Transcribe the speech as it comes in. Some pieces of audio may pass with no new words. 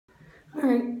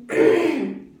Alright.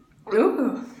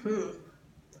 Ooh.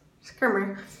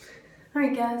 Skirmer.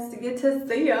 Alright guys, to get to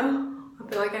see ya. I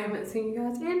feel like I haven't seen you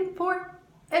guys in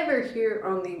forever here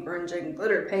on the Grunge and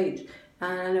Glitter page.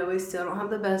 And I know we still don't have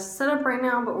the best setup right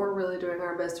now, but we're really doing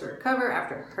our best to recover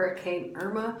after Hurricane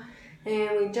Irma.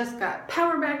 And we just got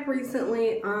power back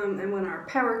recently, and when our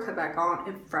power cut back on,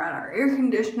 it fried our air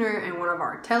conditioner and one of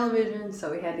our televisions,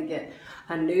 so we had to get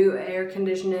a new air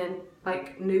conditioning,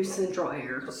 like new central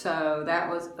air. So that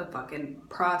was a fucking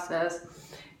process.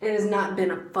 It has not been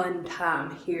a fun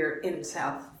time here in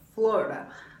South Florida,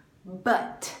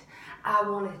 but I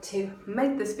wanted to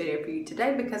make this video for you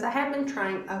today because I have been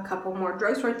trying a couple more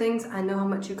drugstore things. I know how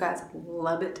much you guys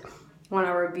love it when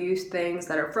I review things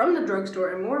that are from the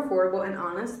drugstore and more affordable. And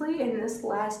honestly, in this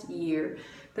last year,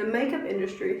 the makeup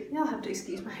industry, y'all have to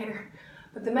excuse my hair,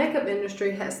 but the makeup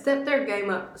industry has stepped their game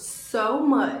up so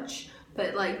much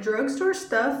that like drugstore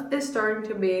stuff is starting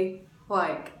to be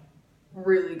like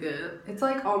really good. It's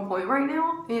like on point right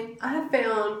now. And I have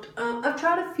found, I've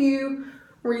tried a few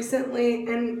recently,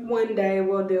 and one day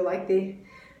we'll do like the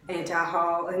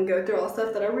anti-haul and go through all the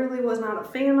stuff that I really was not a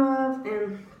fan of,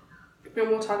 and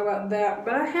we'll talk about that.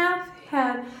 But I have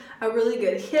had a really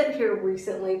good hit here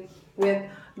recently with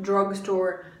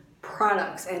drugstore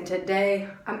products, and today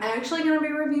I'm actually going to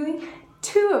be reviewing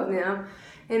two of them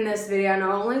in this video. And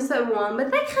I only said one, but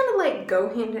they kind of like go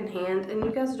hand in hand, and you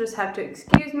guys just have to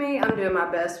excuse me. I'm doing my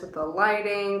best with the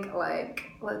lighting. Like,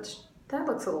 that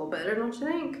looks a little better, don't you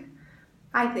think?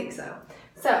 I think so.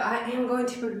 So I am going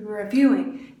to be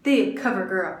reviewing the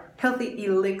CoverGirl Healthy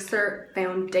Elixir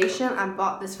Foundation. I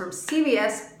bought this from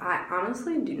CVS. I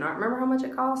honestly do not remember how much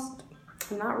it cost.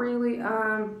 Not really,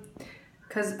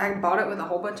 because I bought it with a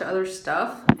whole bunch of other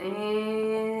stuff,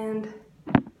 and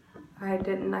I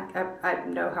didn't, I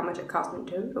know how much it cost in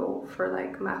total for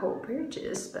like my whole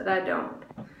purchase, but I don't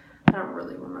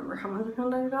really remember how much it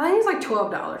cost. I think it's like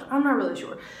 $12. I'm not really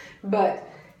sure, but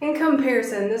in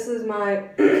comparison, this is my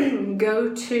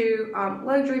go-to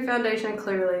luxury foundation.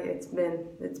 Clearly, it's been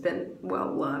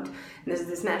well loved. And this is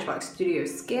the Smashbox Studio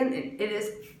Skin, and it is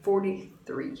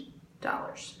 $43.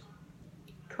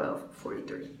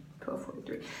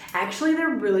 $12.43. Actually,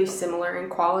 they're really similar in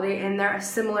quality, and they're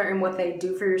similar in what they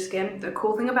do for your skin. The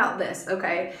cool thing about this,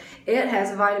 okay, it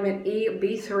has vitamin E,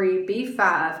 B3,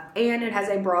 B5, and it has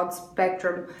a broad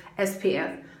spectrum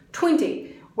SPF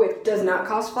 20. Which does not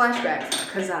cause flashbacks,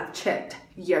 because I've checked.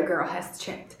 Your girl has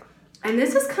checked. And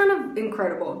this is kind of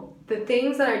incredible. The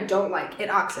things that I don't like, it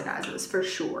oxidizes for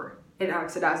sure. It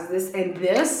oxidizes this, and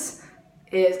this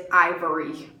is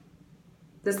ivory.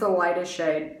 This is the lightest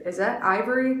shade. Is that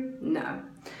ivory? No.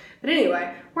 But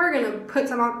anyway, we're gonna put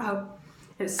some on. Oh,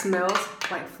 it smells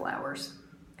like flowers.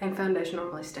 And foundation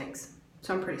normally stinks.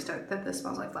 So I'm pretty stoked that this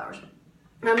smells like flowers.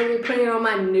 I'm gonna be putting it on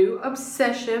my new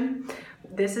obsession.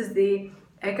 This is the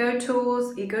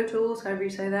EcoTools, however you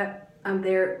say that,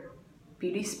 their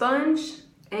beauty sponge.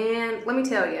 And let me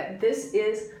tell you, this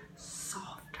is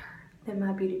softer than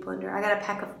my beauty blender. I got a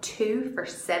pack of 2 for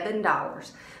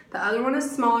 $7. The other one is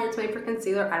smaller, it's made for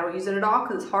concealer. I don't use it at all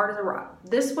because it's hard as a rock.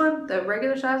 This one, the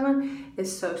regular size one,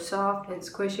 is so soft and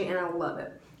squishy, and I love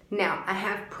it. Now, I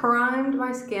have primed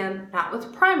my skin, not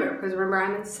with primer, because remember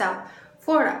I'm in South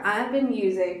Florida. I've been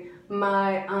using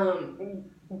my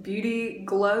Beauty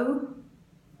Glow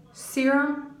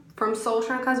serum from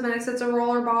Soulshine Cosmetics. It's a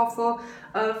roller ball full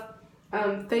of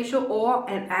facial oil,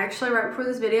 and actually right before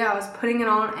this video I was putting it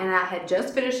on, and I had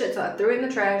just finished it, so I threw it in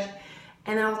the trash,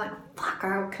 and then I was like, fuck,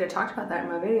 I could have talked about that in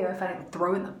my video if I didn't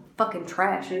throw it in the fucking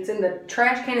trash. And it's in the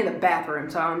trash can in the bathroom,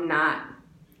 so I'm not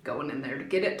going in there to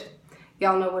get it.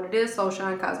 Y'all know what it is,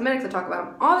 Soulshine Cosmetics. I talk about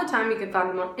them all the time. You can find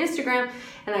them on Instagram,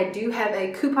 and I do have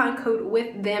a coupon code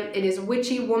with them. It is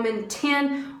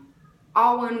witchywoman10.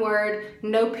 All one word,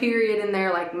 no period in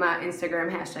there, like my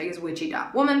Instagram hashtag is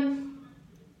witchy.woman.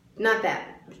 Not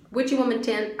that.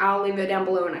 Witchywoman10. I'll leave it down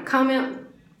below in a comment.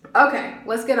 Okay,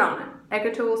 let's get on it.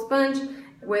 EcoTools sponge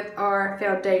with our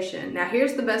foundation. Now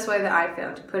here's the best way that I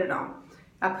found to put it on.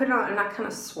 I put it on and I kind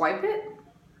of swipe it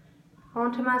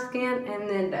onto my skin and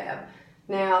then dab.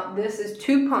 Now this is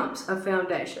 2 pumps of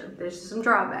foundation. There's some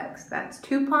drawbacks. That's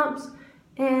 2 pumps,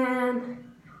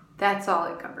 and that's all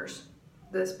it covers.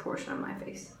 This portion of my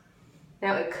face.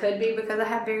 Now it could be because I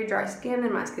have very dry skin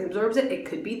and my skin absorbs it. It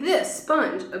could be this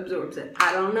sponge absorbs it.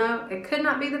 I don't know. It could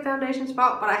not be the foundation's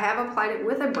fault, but I have applied it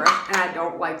with a brush, and I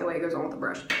don't like the way it goes on with the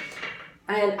brush.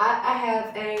 And I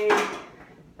have a,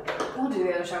 we'll do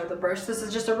the other side with the brush. This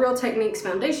is just a Real Techniques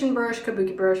foundation brush,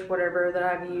 kabuki brush, whatever, that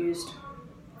I've used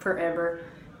forever.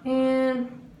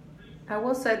 And I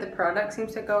will say the product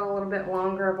seems to go a little bit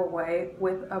longer of a way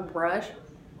with a brush.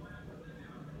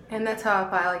 And that's how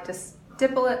I like to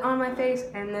stipple it on my face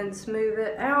and then smooth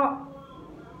it out.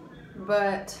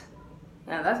 But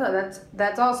yeah,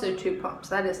 that's also 2 pumps.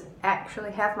 That is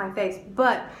actually half my face.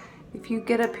 But if you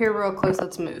get up here real close,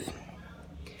 let's move.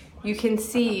 You can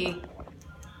see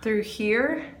through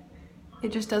here,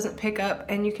 it just doesn't pick up,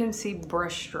 and you can see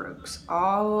brush strokes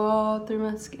all through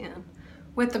my skin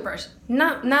with the brush.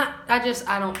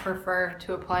 I don't prefer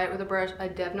to apply it with a brush. I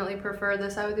definitely prefer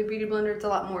this side with a beauty blender. It's a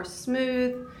lot more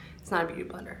smooth. It's not a beauty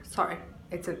blender, sorry.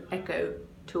 It's an Echo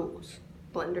Tools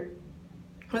blender.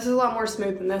 This is a lot more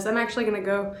smooth than this. I'm actually gonna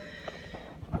go,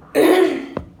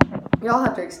 y'all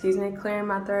have to excuse me clearing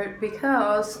my throat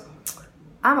because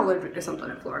I'm allergic to something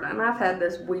in Florida, and I've had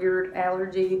this weird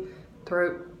allergy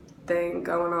throat thing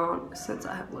going on since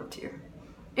I have lived here.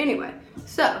 Anyway,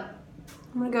 so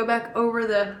I'm gonna go back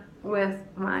over with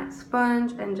my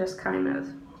sponge and just kind of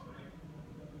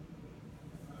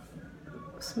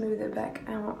smooth it back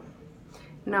out.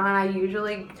 Now, and I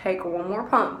usually take 1 more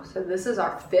pump. So this is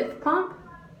our 5th pump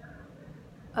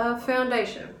of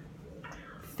foundation.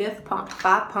 5th pump,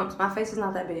 5 pumps. My face is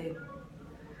not that big.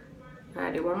 And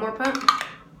I do 1 more pump.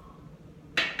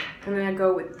 And then I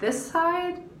go with this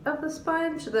side of the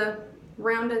sponge, the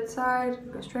rounded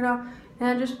side, go straight out. And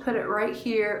I just put it right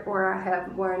here where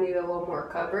I need a little more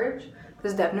coverage.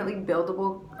 This is definitely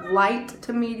buildable, light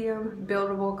to medium,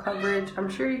 buildable coverage. I'm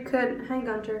sure you could, hey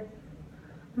Gunter,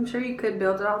 I'm sure you could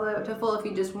build it all the way up to full if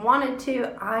you just wanted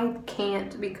to. I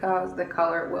can't because the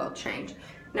color will change.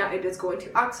 Now it is going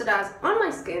to oxidize on my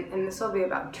skin, and this will be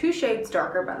about 2 shades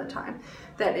darker by the time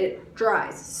that it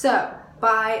dries. So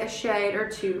buy a shade or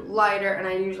 2 lighter, and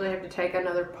I usually have to take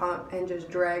another pump and just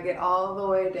drag it all the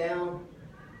way down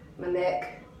my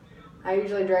neck. I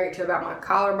usually drag it to about my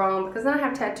collarbone because then I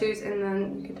have tattoos, and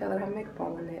then you can tell that I have makeup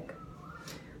on my neck.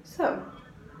 So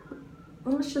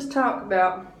let's just talk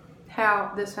about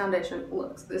how this foundation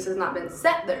looks. This has not been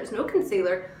set. There's no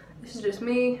concealer. This is just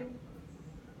me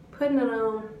putting it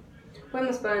on with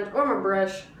my sponge or my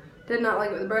brush. Did not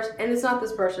like it with the brush, and it's not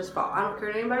this brush's fault. I don't care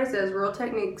what anybody says. Real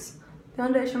Techniques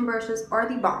foundation brushes are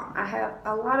the bomb. I have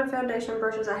a lot of foundation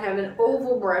brushes. I have an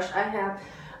oval brush. I have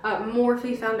a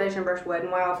Morphe foundation brush, Wet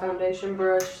n Wild foundation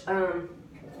brush.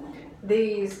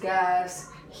 These guys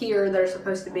here, they're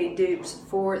supposed to be dupes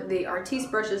for the Artis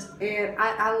brushes, and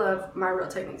I love my Real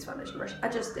Techniques foundation brush. I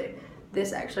just do.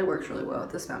 This actually works really well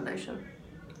with this foundation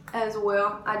as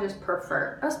well. I just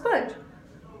prefer a sponge.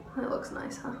 It looks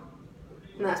nice, huh?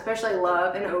 And I especially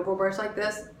love an oval brush like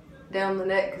this down the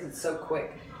neck because it's so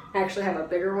quick. I actually have a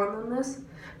bigger one than this.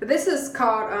 But this is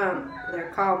called,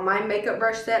 they're called My Makeup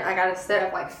Brush Set. I got a set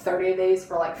of like 30 of these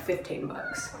for like 15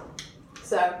 bucks.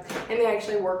 So, and they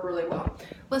actually work really well.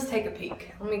 Let's take a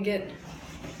peek. Let me get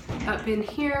up in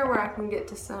here where I can get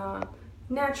to some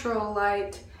natural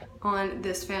light on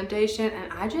this foundation,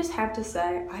 and I just have to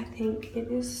say, I think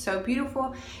it is so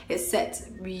beautiful. It sets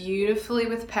beautifully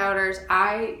with powders.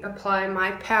 I apply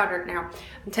my powder. Now,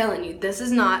 I'm telling you, this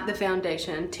is not the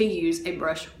foundation to use a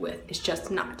brush with. It's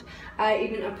just not. I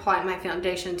even apply my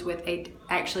foundations with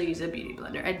actually use a beauty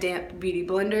blender, a damp beauty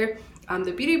blender.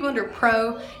 The Beauty Blender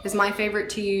Pro is my favorite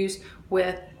to use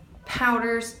with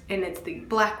powders, and it's the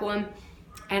black one,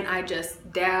 and I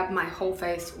just dab my whole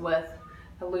face with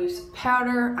a loose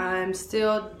powder. I'm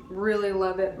still really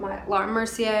love it. My La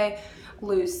Mercier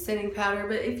loose setting powder,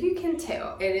 but if you can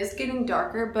tell, it is getting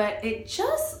darker, but it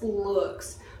just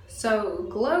looks so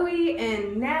glowy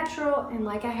and natural, and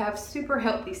like I have super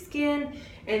healthy skin.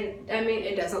 And I mean,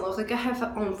 it doesn't look like I have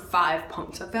on 5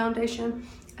 pumps of foundation,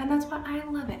 and that's why I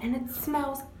love it, and it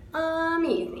smells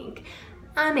amazing.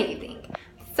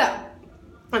 So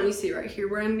let me see right here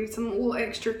where I need some little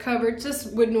extra coverage. This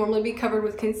would normally be covered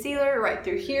with concealer right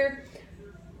through here,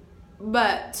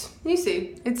 but you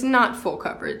see, it's not full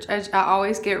coverage. I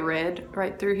always get red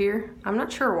right through here. I'm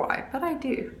not sure why, but I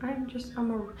do. I'm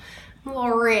a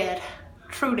little red,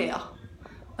 true deal.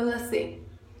 But let's see.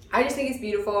 I just think it's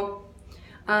beautiful.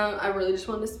 I really just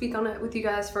wanted to speak on it with you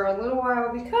guys for a little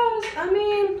while because, I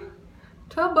mean,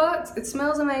 12 bucks, it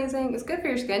smells amazing, it's good for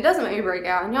your skin, it doesn't make me break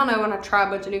out, and y'all know when I try a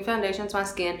bunch of new foundations, my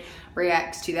skin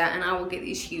reacts to that, and I will get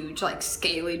these huge, like,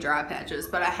 scaly dry patches,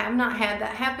 but I have not had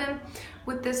that happen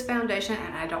with this foundation,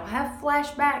 and I don't have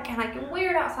flashback, and I can wear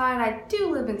it outside. I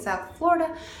do live in South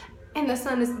Florida, and the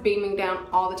sun is beaming down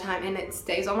all the time, and it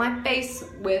stays on my face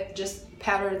with just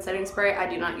powder and setting spray.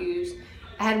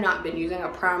 I have not been using a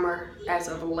primer as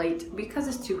of late because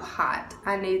it's too hot.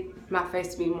 I need my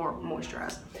face to be more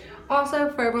moisturized. Also,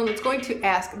 for everyone that's going to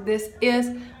ask, this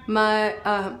is my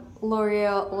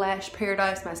L'Oreal Lash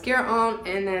Paradise mascara on,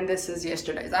 and then this is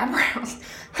yesterday's eyebrows.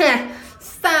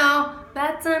 So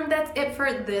that's it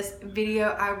for this video.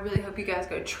 I really hope you guys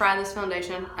go try this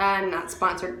foundation. I'm not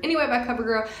sponsored anyway by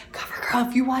CoverGirl. CoverGirl,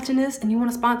 if you're watching this and you want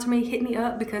to sponsor me, hit me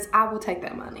up because I will take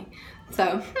that money.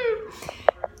 So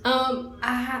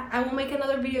I will make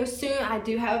another video soon. I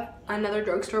do have another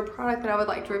drugstore product that I would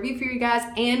like to review for you guys,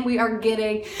 and we are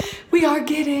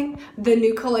getting the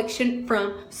new collection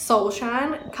from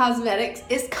Soulshine Cosmetics.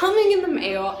 It's coming in the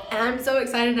mail, and I'm so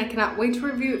excited. I cannot wait to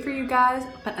review it for you guys.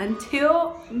 But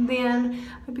until then,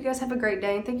 I hope you guys have a great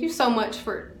day, and thank you so much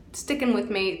for sticking with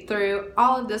me through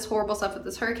all of this horrible stuff with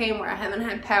this hurricane where I haven't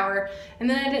had power, and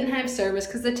then I didn't have service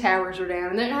because the towers were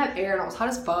down, and then I didn't have air, and I was hot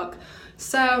as fuck.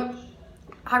 So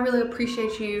I really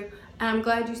appreciate you, and I'm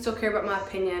glad you still care about my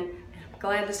opinion. I'm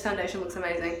glad this foundation looks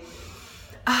amazing.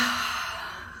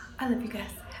 I love you guys.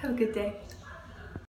 Have a good day.